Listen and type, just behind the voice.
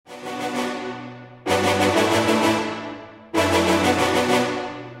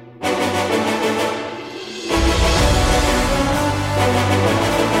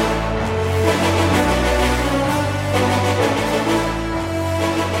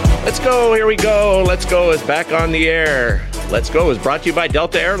Let's go. Here we go. Let's Go is back on the air. Let's Go is brought to you by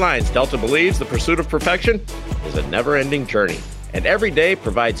Delta Airlines. Delta believes the pursuit of perfection is a never-ending journey, and every day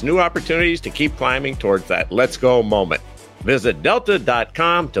provides new opportunities to keep climbing towards that Let's Go moment. Visit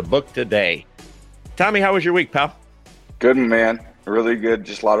delta.com to book today. Tommy, how was your week, pal? Good, man. Really good.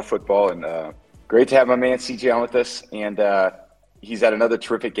 Just a lot of football, and great to have my man CJ on with us. And he's had another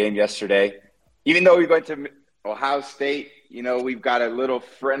terrific game yesterday. Even though we went to Ohio State, you know, we've got a little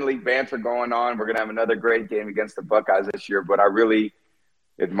friendly banter going on. We're going to have another great game against the Buckeyes this year. But I really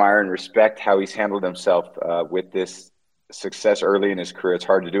admire and respect how he's handled himself with this success early in his career. It's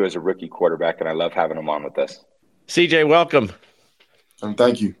hard to do as a rookie quarterback, and I love having him on with us. CJ, welcome.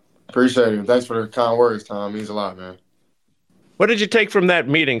 Thank you. Appreciate it. Thanks for the kind words, Tom. It means a lot, man. What did you take from that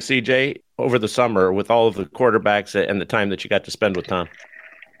meeting, CJ, over the summer with all of the quarterbacks and the time that you got to spend with Tom?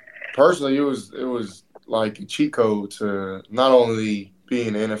 Personally, it was like a cheat code to not only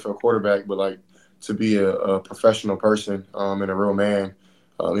being an NFL quarterback, but like to be a professional person and a real man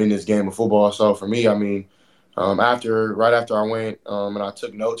in this game of football. So for me, I mean, right after I went and I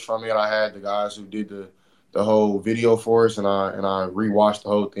took notes from it, I had the guys who did the whole video for us, and I rewatched the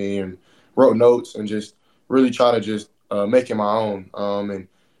whole thing and wrote notes and just really try to just make it my own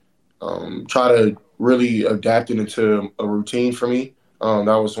and try to really adapt it into a routine for me.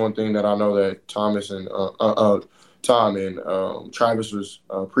 That was one thing that I know that Tom and Travis was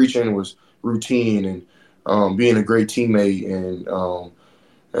preaching was routine and being a great teammate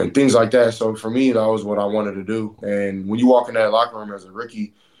and things like that. So for me, that was what I wanted to do. And when you walk in that locker room as a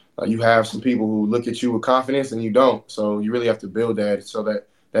rookie, you have some people who look at you with confidence and you don't. So you really have to build that. So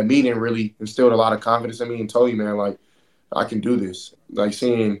that meeting really instilled a lot of confidence in me and told you, man, like, I can do this. Like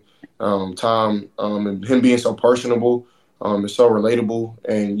seeing Tom and him being so personable is so relatable.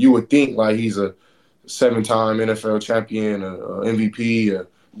 And you would think like he's a 7-time NFL champion, a MVP,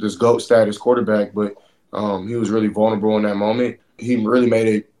 this GOAT status quarterback, but he was really vulnerable in that moment. He really made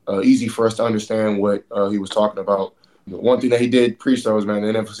it easy for us to understand what he was talking about. One thing that he did preach though is, man,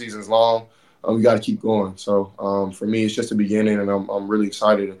 the NFL season's long. We got to keep going. So for me, it's just the beginning, and I'm really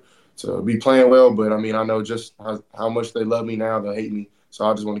excited to be playing well. But I mean, I know just how much they love me now, they hate me. So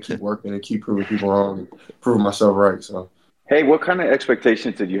I just want to keep working and keep proving people wrong and proving myself right. So. Hey, what kind of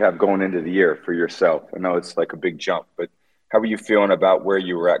expectations did you have going into the year for yourself? I know it's like a big jump, but how were you feeling about where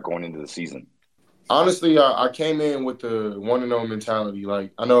you were at going into the season? Honestly, I came in with the 1-0 mentality.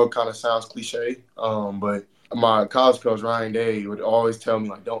 Like, I know it kind of sounds cliche, but my college coach, Ryan Day, would always tell me,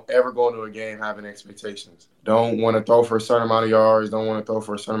 like, don't ever go into a game having expectations. Don't want to throw for a certain amount of yards. Don't want to throw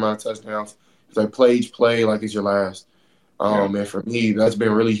for a certain amount of touchdowns. It's like, play each play like it's your last. And for me, that's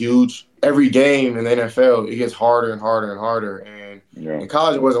been really huge. Every game in the NFL, it gets harder and harder and harder. And in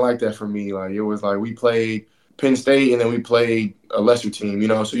college, it wasn't like that for me. Like, it was like we played Penn State and then we played a lesser team, you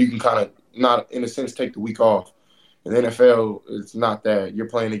know, so you can kind of not, in a sense, take the week off. In the NFL, it's not that. You're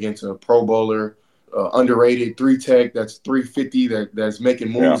playing against a Pro Bowler, underrated 3-tech that's 350 that's making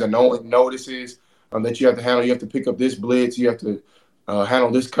moves that no one notices that you have to handle. You have to pick up this blitz. You have to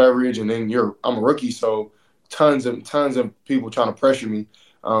handle this coverage. And then I'm a rookie, so tons of people trying to pressure me.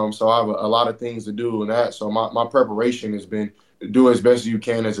 So I have a lot of things to do in that. So my preparation has been to do as best as you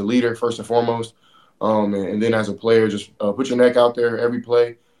can as a leader, first and foremost. And then as a player, just put your neck out there every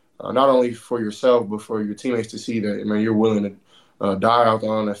play, not only for yourself, but for your teammates to see that, man, you're willing to die out there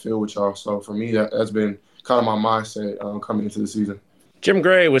on that field with y'all. So for me, that's been kind of my mindset coming into the season. Jim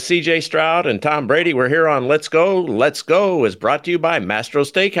Gray with CJ Stroud and Tom Brady. We're here on Let's Go. Let's Go is brought to you by Mastro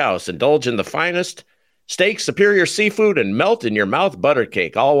Steakhouse. Indulge in the finest steaks, superior seafood, and melt in your mouth butter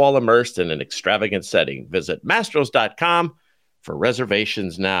cake, all while immersed in an extravagant setting. Visit mastros.com for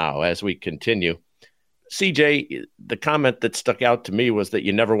reservations now. As we continue, CJ, the comment that stuck out to me was that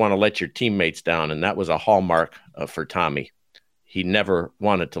you never want to let your teammates down, and that was a hallmark for Tommy. He never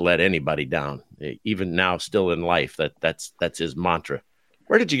wanted to let anybody down, even now, still in life. That's his mantra.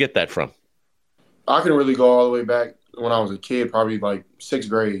 Where did you get that from? I can really go all the way back when I was a kid, probably like 6th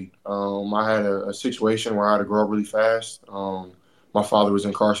grade. I had a situation where I had to grow up really fast. My father was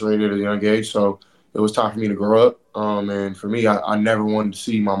incarcerated at a young age, so it was time for me to grow up. And for me, I never wanted to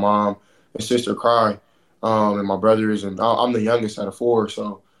see my mom and sister cry, and my brothers. And I'm the youngest out of 4,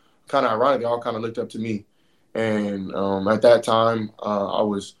 so kind of ironic, they all kind of looked up to me. And at that time, I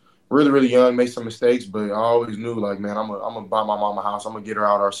was really, really young, made some mistakes, but I always knew, like, man, I'm gonna buy my mom a house. I'm going to get her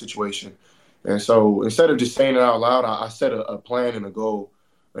out of our situation. And so instead of just saying it out loud, I set a plan and a goal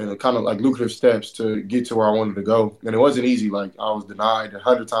and kind of like lucrative steps to get to where I wanted to go. And it wasn't easy. Like, I was denied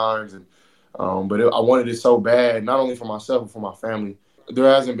 100 times, and but I wanted it so bad, not only for myself, but for my family. There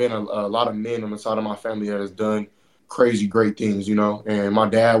hasn't been a lot of men on the side of my family that has done crazy great things, you know. And my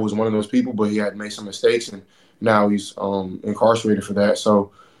dad was one of those people, but he had made some mistakes, and now he's incarcerated for that.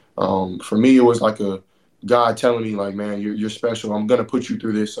 So for me, it was like a God telling me, like, man, you're special. I'm gonna put you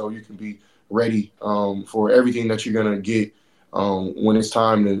through this so you can be ready for everything that you're gonna get when it's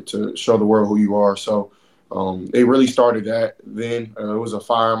time to show the world who you are. So it really started that then. It was a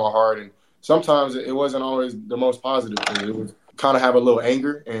fire in my heart, and sometimes it wasn't always the most positive thing. It was kind of have a little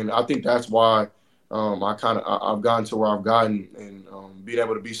anger, and I think that's why I've gotten to where I've gotten, and being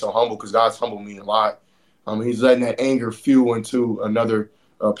able to be so humble, because God's humbled me a lot. He's letting that anger fuel into another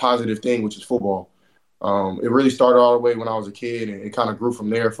positive thing, which is football. It really started all the way when I was a kid, and it kind of grew from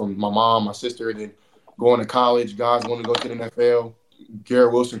there, from my mom, my sister, and then going to college. Guys wanted to go to the NFL.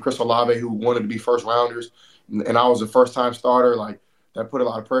 Garrett Wilson, Chris Olave, who wanted to be first rounders, and I was a first time starter. Like, that put a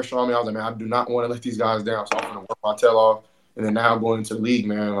lot of pressure on me. I was like, man, I do not want to let these guys down, so I'm going to work my tail off. And then now going into the league,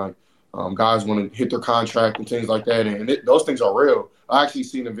 man, like, guys want to hit their contract and things like that, and those things are real. I actually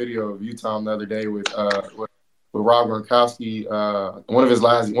seen a video of you, Tom, the other day with Rob Gronkowski, one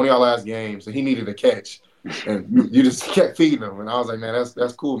of y'all last games, and he needed a catch, and you just kept feeding him, and I was like, man,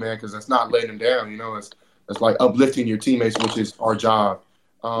 that's cool, man, because that's not letting him down, you know. It's like uplifting your teammates, which is our job.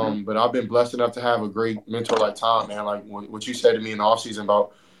 But I've been blessed enough to have a great mentor like Tom, man. Like what you said to me in the offseason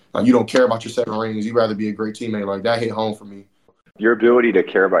about you don't care about your 7 rings, you'd rather be a great teammate. Like, that hit home for me. Your ability to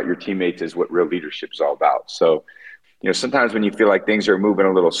care about your teammates is what real leadership is all about. So, sometimes when you feel like things are moving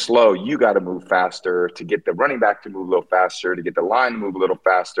a little slow, you got to move faster to get the running back to move a little faster, to get the line to move a little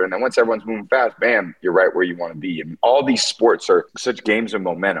faster. And then once everyone's moving fast, bam, you're right where you want to be. And all these sports are such games of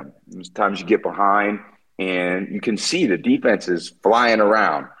momentum. Sometimes you get behind and you can see the defense is flying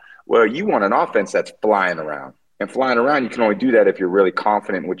around. Well, you want an offense that's flying around. And flying around, you can only do that if you're really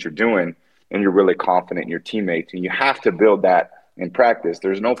confident in what you're doing and you're really confident in your teammates. And you have to build that in practice.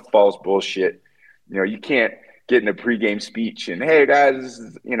 There's no false bullshit. You can't get in a pregame speech and, hey, guys,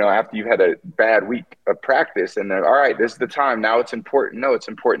 after you had a bad week of practice and then, all right, this is the time. Now it's important. No, it's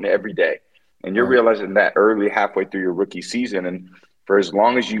important every day. And you're realizing that early, halfway through your rookie season. And for as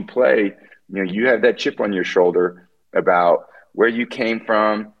long as you play, you have that chip on your shoulder about where you came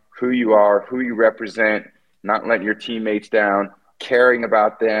from, who you are, who you represent, not letting your teammates down, caring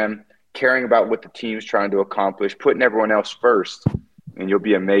about them, caring about what the team's trying to accomplish, putting everyone else first, and you'll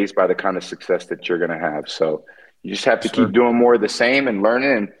be amazed by the kind of success that you're going to have. So you just have to keep doing more of the same and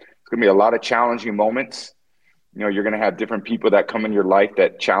learning, and it's going to be a lot of challenging moments. You're going to have different people that come in your life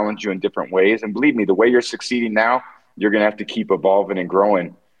that challenge you in different ways. And believe me, the way you're succeeding now, you're going to have to keep evolving and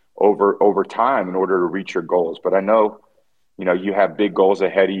growing over time in order to reach your goals. But I know, you have big goals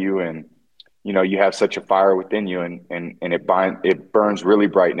ahead of you, and you have such a fire within you, and it burns really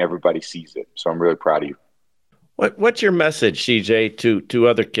bright and everybody sees it. So I'm really proud of you. What's your message, CJ, to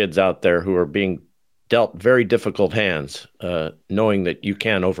other kids out there who are being dealt very difficult hands, knowing that you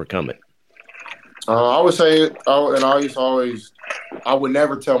can overcome it? I would say, I would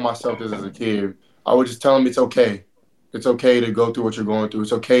never tell myself this as a kid. I would just tell them it's okay. It's okay to go through what you're going through.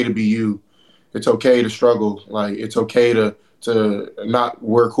 It's okay to be you. It's okay to struggle. Like, it's okay to not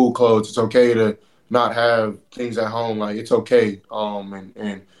wear cool clothes. It's okay to not have things at home. Like, it's okay.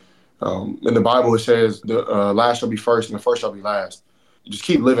 And in the Bible, it says the last shall be first and the first shall be last. Just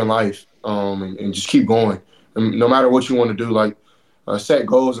keep living life and just keep going. And no matter what you want to do, like, set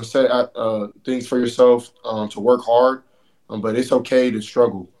goals and set things for yourself to work hard. But it's okay to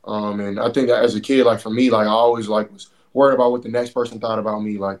struggle. And I think that as a kid, like, for me, like, I always was worried about what the next person thought about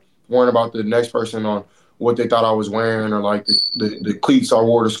me, like worrying about the next person on what they thought I was wearing, or like the cleats I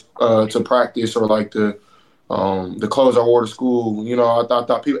wore to practice, or like the clothes I wore to school. I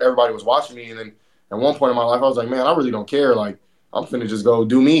thought everybody was watching me. And then at one point in my life, I was like, man, I really don't care. Like, I'm finna just go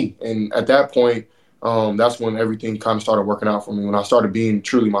do me. And at that point, that's when everything kind of started working out for me, when I started being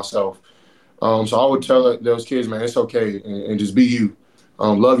truly myself. So I would tell those kids, man, it's okay, and just be you.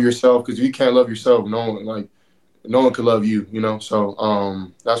 Love yourself, because if you can't love yourself, no one could love you.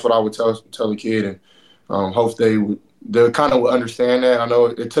 So that's what I would tell the kid, and hope they kind of would understand that. I know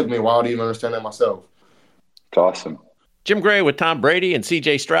it took me a while to even understand that myself. It's awesome. Jim Gray with Tom Brady and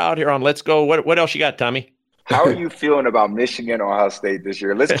CJ Stroud here on Let's Go. What else you got, Tommy? How are you feeling about Michigan, Ohio State this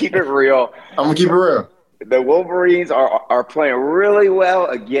year? Let's keep it real. I'm going to keep it real. The Wolverines are playing really well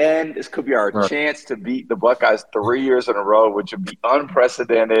again. This could be our chance to beat the Buckeyes 3 years in a row, which would be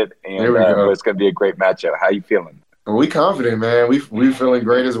unprecedented. And it's going to be a great matchup. How you feeling? We confident, man. We feeling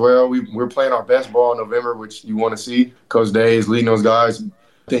great as well. We're playing our best ball in November, which you want to see. Coach Day is leading those guys.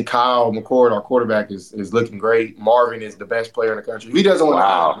 I think Kyle McCord, our quarterback, is looking great. Marvin is the best player in the country. If he doesn't win the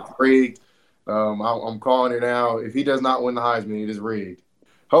Heisman, it's rigged. I'm calling it now. If he does not win the Heisman, it is rigged.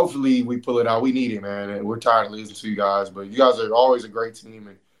 hopefully we pull it out. We need it, man. And we're tired of losing to you guys, but you guys are always a great team.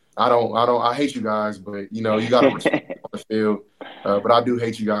 And I hate you guys, but you got to respect on the field. But I do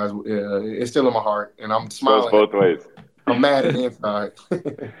hate you guys. It's still in my heart, and I'm smiling. Goes both ways. I'm mad at the inside.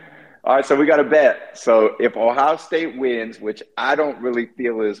 All right, so we got a bet. So if Ohio State wins, which I don't really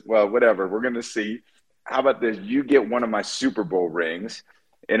feel is, well, whatever, we're going to see. How about this? You get one of my Super Bowl rings.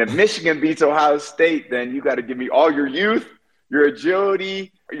 And if Michigan beats Ohio State, then you got to give me all your youth, your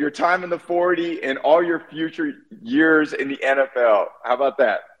agility, your time in the 40, and all your future years in the NFL. How about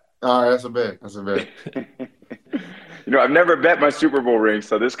that? All right, that's a bet. I've never bet my Super Bowl ring,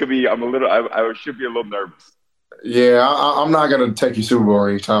 so this could be – I should be a little nervous. Yeah, I'm not going to take your Super Bowl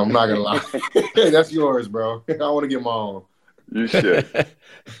ring, Tom. I'm not going to lie. That's yours, bro. I want to get my own. You should.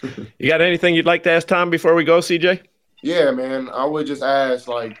 You got anything you'd like to ask Tom before we go, CJ? Yeah, man. I would just ask,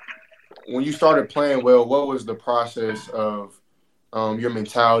 when you started playing well, what was the process of your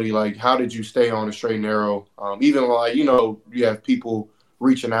mentality? How did you stay on the straight and narrow? Even you have people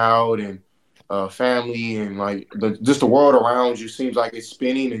reaching out and family and just the world around you seems like it's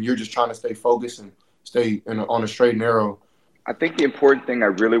spinning and you're just trying to stay focused and stay on a straight and narrow. I think the important thing I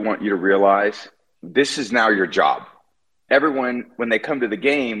really want you to realize, this is now your job. Everyone, when they come to the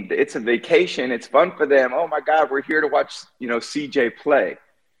game, it's a vacation. It's fun for them. Oh, my God, we're here to watch, CJ play.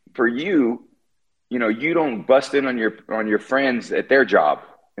 For you, you don't bust in on your friends at their job.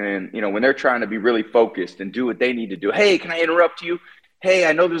 And, when they're trying to be really focused and do what they need to do. Hey, can I interrupt you? Hey,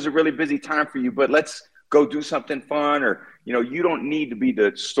 I know there's a really busy time for you, but let's go do something fun. Or, you don't need to be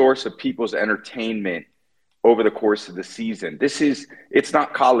the source of people's entertainment over the course of the season. It's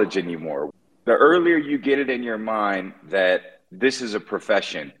not college anymore. The earlier you get it in your mind that this is a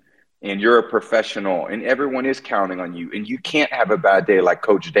profession and you're a professional and everyone is counting on you and you can't have a bad day like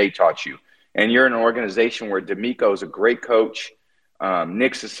Coach Day taught you. And you're in an organization where D'Amico is a great coach.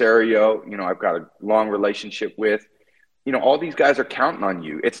 Nick Cesario, I've got a long relationship with. All these guys are counting on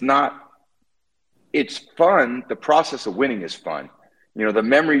you. It's fun. The process of winning is fun. The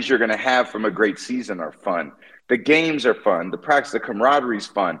memories you're going to have from a great season are fun. The games are fun. The practice, the camaraderie is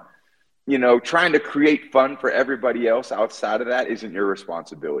fun. Trying to create fun for everybody else outside of that isn't your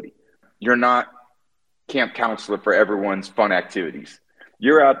responsibility. You're not camp counselor for everyone's fun activities.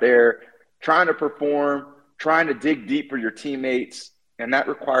 You're out there trying to perform, trying to dig deep for your teammates, and that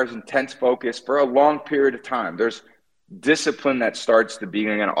requires intense focus for a long period of time. There's discipline that starts the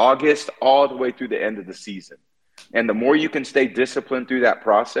beginning of August all the way through the end of the season. And the more you can stay disciplined through that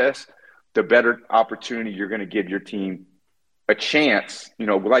process, the better opportunity you're going to give your team a chance,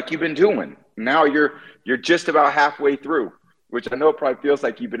 like you've been doing. Now you're just about halfway through, which I know it probably feels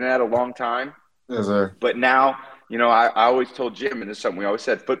like you've been at a long time. Yes, sir. But now, I always told Jim, and this is something we always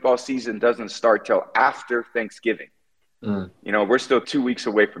said, football season doesn't start till after Thanksgiving. We're still 2 weeks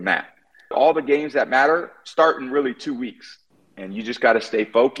away from that. All the games that matter start in really 2 weeks. And you just got to stay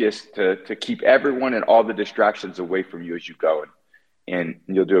focused to keep everyone and all the distractions away from you as you go. And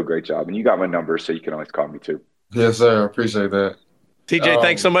you'll do a great job. And you got my number, so you can always call me too. Yes, sir. I appreciate that. TJ,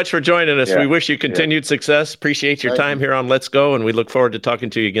 thanks so much for joining us. Yeah, we wish you continued success. Appreciate your time here on Let's Go, and we look forward to talking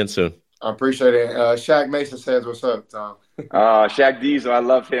to you again soon. I appreciate it. Shaq Mason says, "What's up, Tom?" Shaq Diesel, I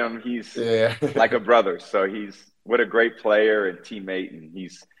love him. He's like a brother. So what a great player and teammate, and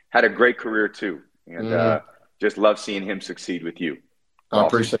he's had a great career too. And just love seeing him succeed with you. I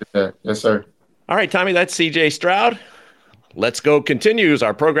appreciate that. Yes, sir. All right, Tommy, that's CJ Stroud. Let's Go continues.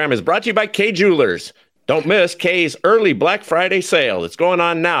 Our program is brought to you by Kay Jewelers. Don't miss Kay's early Black Friday sale. It's going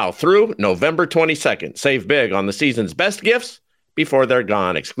on now through November 22nd. Save big on the season's best gifts before they're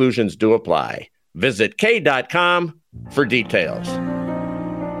gone. Exclusions do apply. Visit Kay.com for details.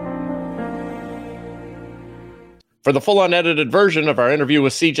 For the full unedited version of our interview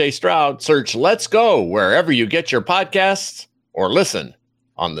with CJ Stroud, search Let's Go wherever you get your podcasts or listen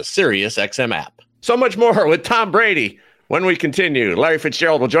on the SiriusXM app. So much more with Tom Brady when we continue. Larry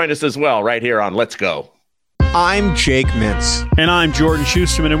Fitzgerald will join us as well right here on Let's Go. I'm Jake Mintz. And I'm Jordan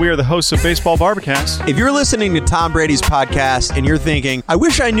Schusterman, and we are the hosts of Baseball Barbacast. If you're listening to Tom Brady's podcast and you're thinking, I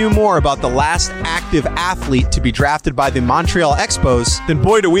wish I knew more about the last active athlete to be drafted by the Montreal Expos, then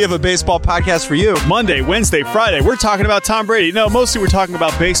boy, do we have a baseball podcast for you. Monday, Wednesday, Friday, we're talking about Tom Brady. No, mostly we're talking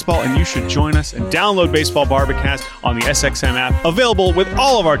about baseball, and you should join us and download Baseball Barbacast on the SXM app, available with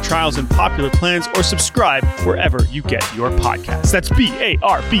all of our trials and popular plans, or subscribe wherever you get your podcasts. That's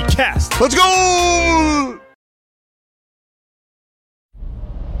BARB Cast. Let's go!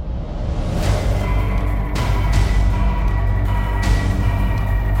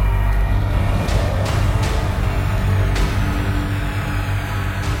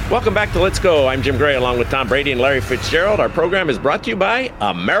 Welcome back to Let's Go. I'm Jim Gray along with Tom Brady and Larry Fitzgerald. Our program is brought to you by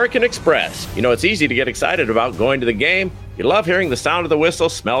American Express. You know, it's easy to get excited about going to the game. You love hearing the sound of the whistle,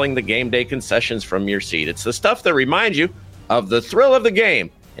 smelling the game day concessions from your seat. It's the stuff that reminds you of the thrill of the game.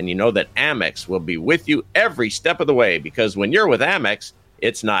 And you know that Amex will be with you every step of the way, because when you're with Amex,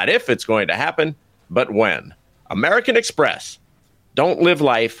 it's not if it's going to happen, but when. American Express. Don't live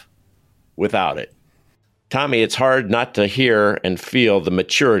life without it. Tommy, it's hard not to hear and feel the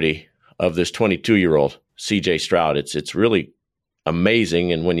maturity of this 22-year-old CJ Stroud. It's really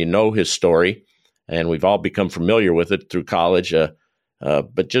amazing. And when you know his story, and we've all become familiar with it through college,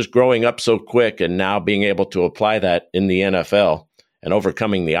 but just growing up so quick and now being able to apply that in the NFL and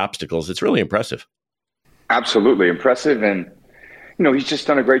overcoming the obstacles, it's really impressive. Absolutely impressive. And, you know, he's just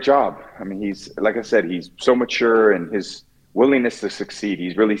done a great job. I mean, he's, like I said, he's so mature, and his willingness to succeed.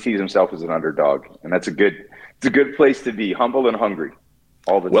 He really sees himself as an underdog, and it's a good place to be, humble and hungry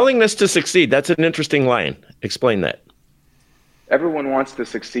all the time. Willingness to succeed. That's an interesting line. Explain that. Everyone wants to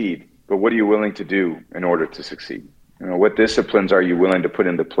succeed, but what are you willing to do in order to succeed? You know, what disciplines are you willing to put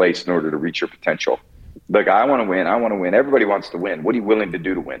into place in order to reach your potential? Like, I want to win. Everybody wants to win. What are you willing to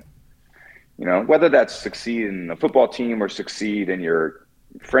do to win? You know, whether that's succeed in a football team or succeed in your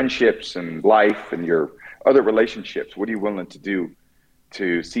friendships and life and your other relationships, what are you willing to do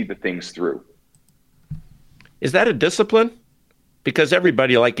to see the things through? Is that a discipline? Because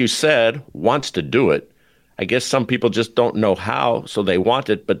everybody, like you said, wants to do it. I guess some people just don't know how, so they want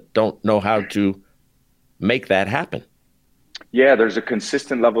it, but don't know how to make that happen. Yeah, there's a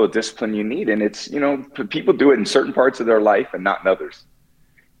consistent level of discipline you need. And it's, you know, people do it in certain parts of their life and not in others.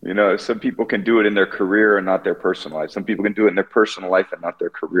 You know, some people can do it in their career and not their personal life. Some people can do it in their personal life and not their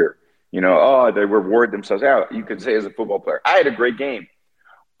career. You know, they reward themselves. Yeah, you could say as a football player, I had a great game.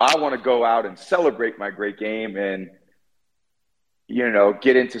 I want to go out and celebrate my great game and, you know,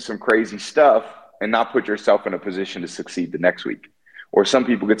 get into some crazy stuff and not put yourself in a position to succeed the next week. Or some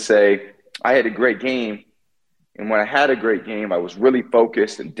people could say, I had a great game. And when I had a great game, I was really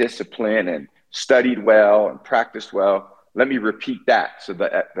focused and disciplined and studied well and practiced well. Let me repeat that so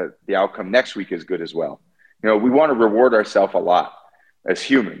that the outcome next week is good as well. You know, we want to reward ourselves a lot. As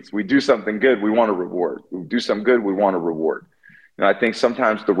humans, we do something good, we want to reward. We do something good, we want to reward. And I think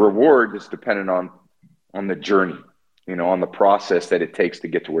sometimes the reward is dependent on the journey, you know, on the process that it takes to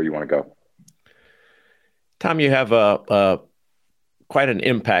get to where you want to go. Tom, you have quite an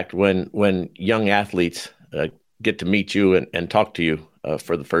impact when young athletes get to meet you and talk to you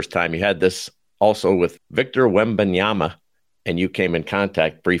for the first time. You had this also with Victor Wembanyama, and you came in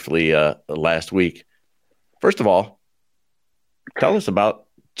contact briefly last week. First of all, tell us about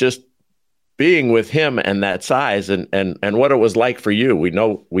just being with him and that size and what it was like for you. We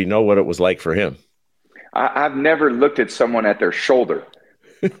know what it was like for him. I've never looked at someone at their shoulder.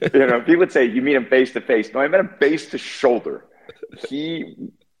 You know, people would say you meet him face to face. No, I met him face to shoulder. He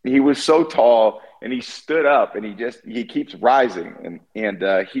was so tall, and he stood up, and he keeps rising,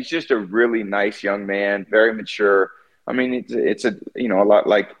 and he's just a really nice young man, very mature. I mean, it's a, you know, a lot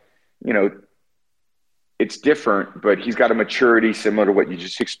like, you know, it's different, but he's got a maturity similar to what you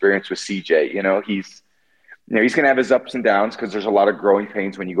just experienced with CJ. You know, he's going to have his ups and downs because there's a lot of growing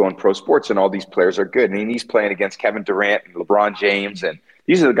pains when you go in pro sports, and all these players are good. And he's playing against Kevin Durant and LeBron James, and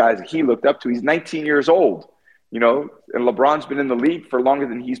these are the guys that he looked up to. He's 19 years old, you know, and LeBron's been in the league for longer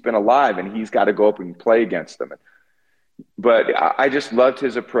than he's been alive, and he's got to go up and play against them. But I just loved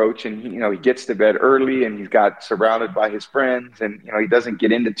his approach, and he gets to bed early, and he's got surrounded by his friends, and he doesn't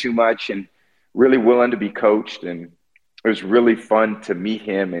get into too much, and really willing to be coached. And it was really fun to meet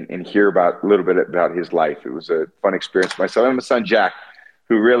him and hear a little bit about his life. It was a fun experience for myself and my son Jack,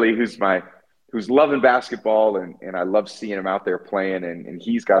 who's loving basketball, and I love seeing him out there playing, and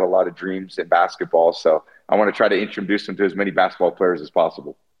he's got a lot of dreams in basketball. So I want to try to introduce him to as many basketball players as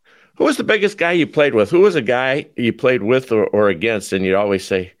possible. Who was the biggest guy you played with? Who was a guy you played with or against, and you'd always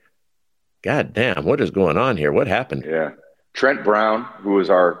say, God damn, what is going on here? What happened? Yeah. Trent Brown, who was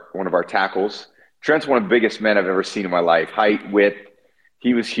one of our tackles. Trent's one of the biggest men I've ever seen in my life. Height, width,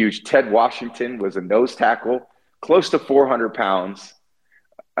 he was huge. Ted Washington was a nose tackle, close to 400 pounds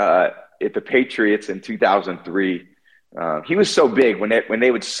at the Patriots in 2003. He was so big when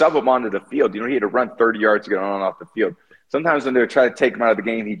they would sub him onto the field, he had to run 30 yards to get on and off the field. Sometimes when they would try to take him out of the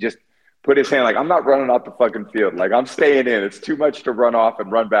game, he just put his hand like, I'm not running off the fucking field. Like, I'm staying in. It's too much to run off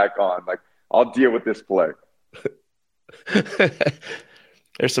and run back on. Like, I'll deal with this play.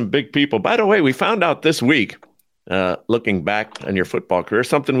 There's some big people. By the way, we found out this week, looking back on your football career,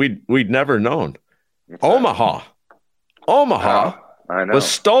 something we'd never known. Omaha I know. Was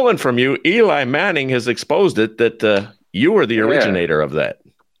stolen from you. Eli Manning has exposed it that you were the originator of that.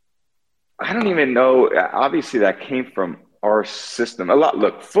 I don't even know. Obviously, that came from our system.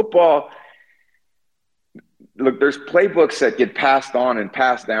 Look, football. Look, there's playbooks that get passed on and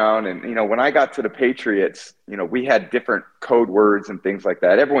passed down. And, when I got to the Patriots, we had different code words and things like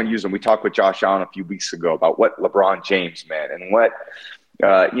that. Everyone used them. We talked with Josh Allen a few weeks ago about what LeBron James meant and what,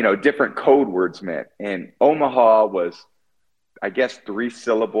 different code words meant. And Omaha was, I guess, 3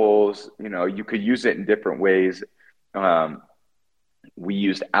 syllables. You could use it in different ways. We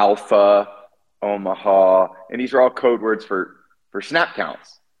used Alpha, Omaha, and these are all code words for snap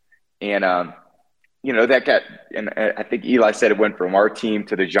counts. And, that got, and I think Eli said it went from our team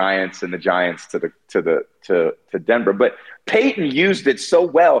to the Giants and the Giants to Denver. But Peyton used it so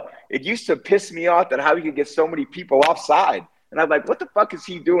well. It used to piss me off that how he could get so many people offside. And I'm like, what the fuck is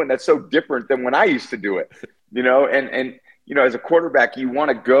he doing that's so different than when I used to do it? And as a quarterback, you want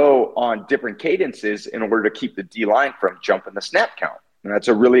to go on different cadences in order to keep the D-line from jumping the snap count. And that's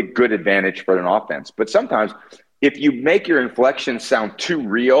a really good advantage for an offense. But sometimes if you make your inflections sound too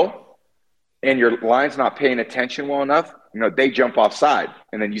real and your line's not paying attention well enough, they jump offside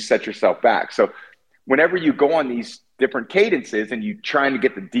and then you set yourself back. So whenever you go on these different cadences and you're trying to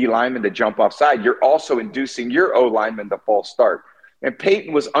get the D lineman to jump offside, you're also inducing your O lineman to false start. And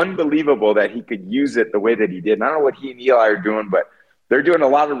Peyton was unbelievable that he could use it the way that he did. And I don't know what he and Eli are doing, but they're doing a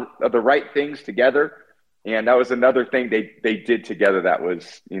lot of the right things together. And that was another thing they did together that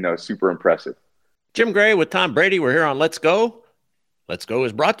was, super impressive. Jim Gray with Tom Brady. We're here on Let's Go. Let's Go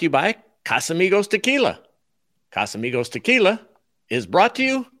is brought to you by Casamigos Tequila. Casamigos Tequila is brought to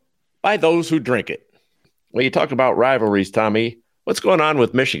you by those who drink it. Well, you talk about rivalries, Tommy. What's going on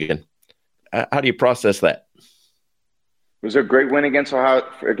with Michigan? How do you process that? It was a great win against Ohio,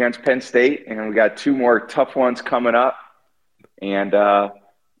 against Penn State, and we got 2 more tough ones coming up. And,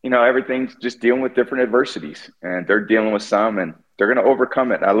 everything's just dealing with different adversities, and they're dealing with some, and they're going to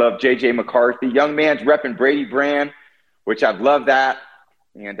overcome it. I love J.J. McCarthy. Young man's repping Brady brand, which I've loved that.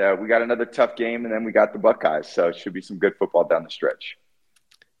 And we got another tough game, and then we got the Buckeyes. So it should be some good football down the stretch.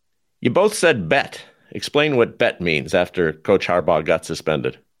 You both said bet. Explain what bet means after Coach Harbaugh got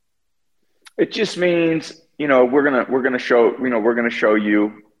suspended. It just means, we're gonna show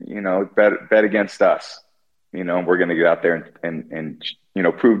you, bet against us. We're gonna get out there and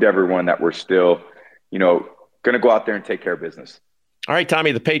prove to everyone that we're still, gonna go out there and take care of business. All right,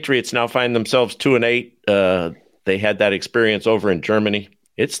 Tommy, the Patriots now find themselves 2-8. They had that experience over in Germany.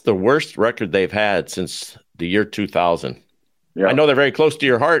 It's the worst record they've had since the year 2000. Yeah. I know they're very close to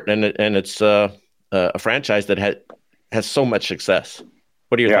your heart, and it's a franchise that has so much success.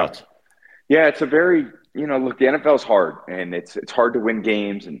 What are your thoughts? Yeah, it's a very, look, the NFL is hard, and it's hard to win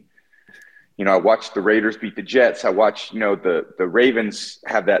games. And, I watched the Raiders beat the Jets. I watched, the Ravens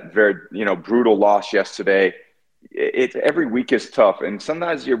have that very, brutal loss yesterday. It's every week is tough, and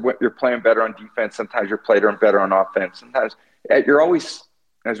sometimes you're playing better on defense. Sometimes you're playing better on offense. Sometimes you're always,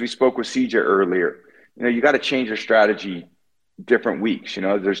 as we spoke with CJ earlier, you got to change your strategy different weeks.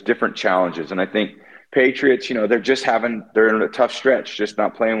 There's different challenges, and I think Patriots, they're in a tough stretch, just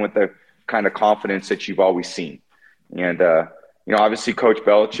not playing with the kind of confidence that you've always seen. And obviously Coach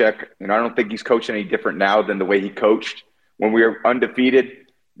Belichick, I don't think he's coaching any different now than the way he coached when we were undefeated.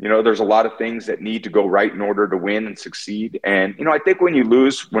 There's a lot of things that need to go right in order to win and succeed. And, I think when you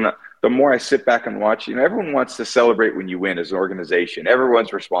lose, the more I sit back and watch, everyone wants to celebrate when you win as an organization.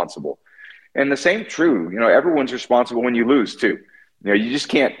 Everyone's responsible. And the same true, everyone's responsible when you lose too. You just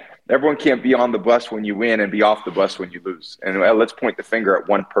can't, everyone can't be on the bus when you win and be off the bus when you lose. And let's point the finger at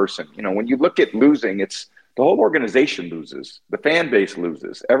one person. When you look at losing, it's the whole organization loses. The fan base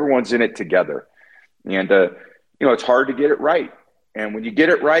loses. Everyone's in it together. And, it's hard to get it right. And when you get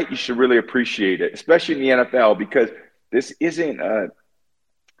it right, you should really appreciate it, especially in the NFL, because this isn't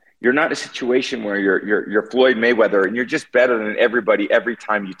you're not in a situation where you're Floyd Mayweather and you're just better than everybody every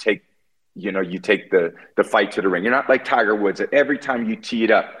time you take the fight to the ring. You're not like Tiger Woods that every time you tee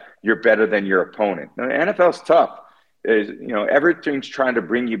it up, you're better than your opponent. Now, the NFL's tough. Everything's trying to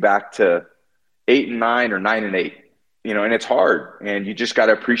bring you back to 8-9 or 9-8, and it's hard. And you just got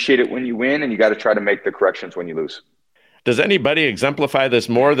to appreciate it when you win, and you got to try to make the corrections when you lose. Does anybody exemplify this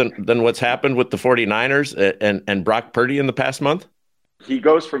more than what's happened with the 49ers and Brock Purdy in the past month? He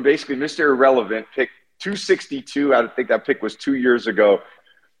goes from basically Mr. Irrelevant, pick 262, I think that pick was 2 years ago,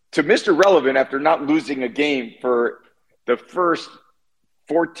 to Mr. Relevant after not losing a game for the first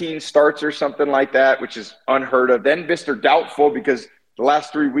 14 starts or something like that, which is unheard of. Then Mr. Doubtful because the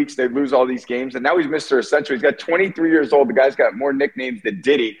last 3 weeks they lose all these games. And now he's Mr. Essential. He's got 23 years old. The guy's got more nicknames than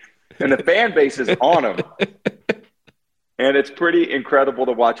Diddy. And the fan base is on him. And it's pretty incredible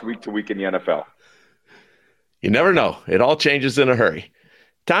to watch week to week in the NFL. You never know. It all changes in a hurry.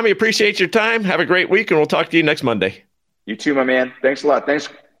 Tommy, appreciate your time. Have a great week, and we'll talk to you next Monday. You too, my man. Thanks a lot. Thanks,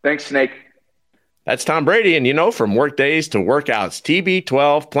 Snake. That's Tom Brady, and from work days to workouts,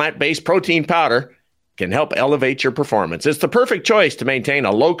 TB12 plant-based protein powder can help elevate your performance. It's the perfect choice to maintain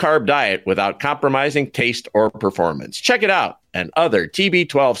a low-carb diet without compromising taste or performance. Check it out and other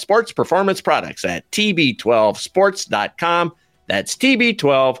TB12 sports performance products at tb12sports.com. That's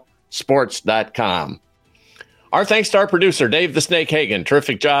tb12sports.com. Our thanks to our producer, Dave the Snake Hagan.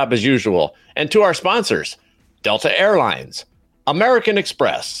 Terrific job as usual. And to our sponsors, Delta Airlines, American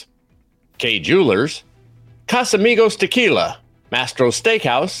Express, K Jewelers, Casamigos Tequila, Mastro's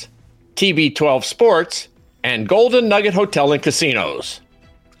Steakhouse, TB12 Sports, and Golden Nugget Hotel and Casinos.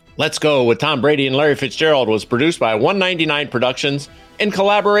 Let's Go with Tom Brady and Larry Fitzgerald was produced by 199 Productions in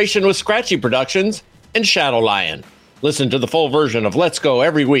collaboration with Scratchy Productions and Shadow Lion. Listen to the full version of Let's Go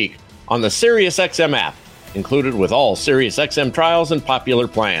every week on the SiriusXM app, included with all SiriusXM trials and popular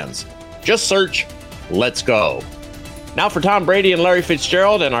plans. Just search Let's Go. Now for Tom Brady and Larry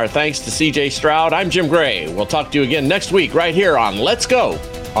Fitzgerald, and our thanks to CJ Stroud, I'm Jim Gray. We'll talk to you again next week right here on Let's Go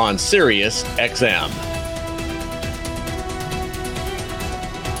on SiriusXM.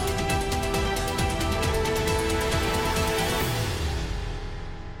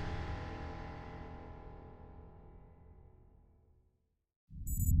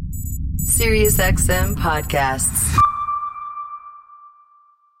 SiriusXM podcasts.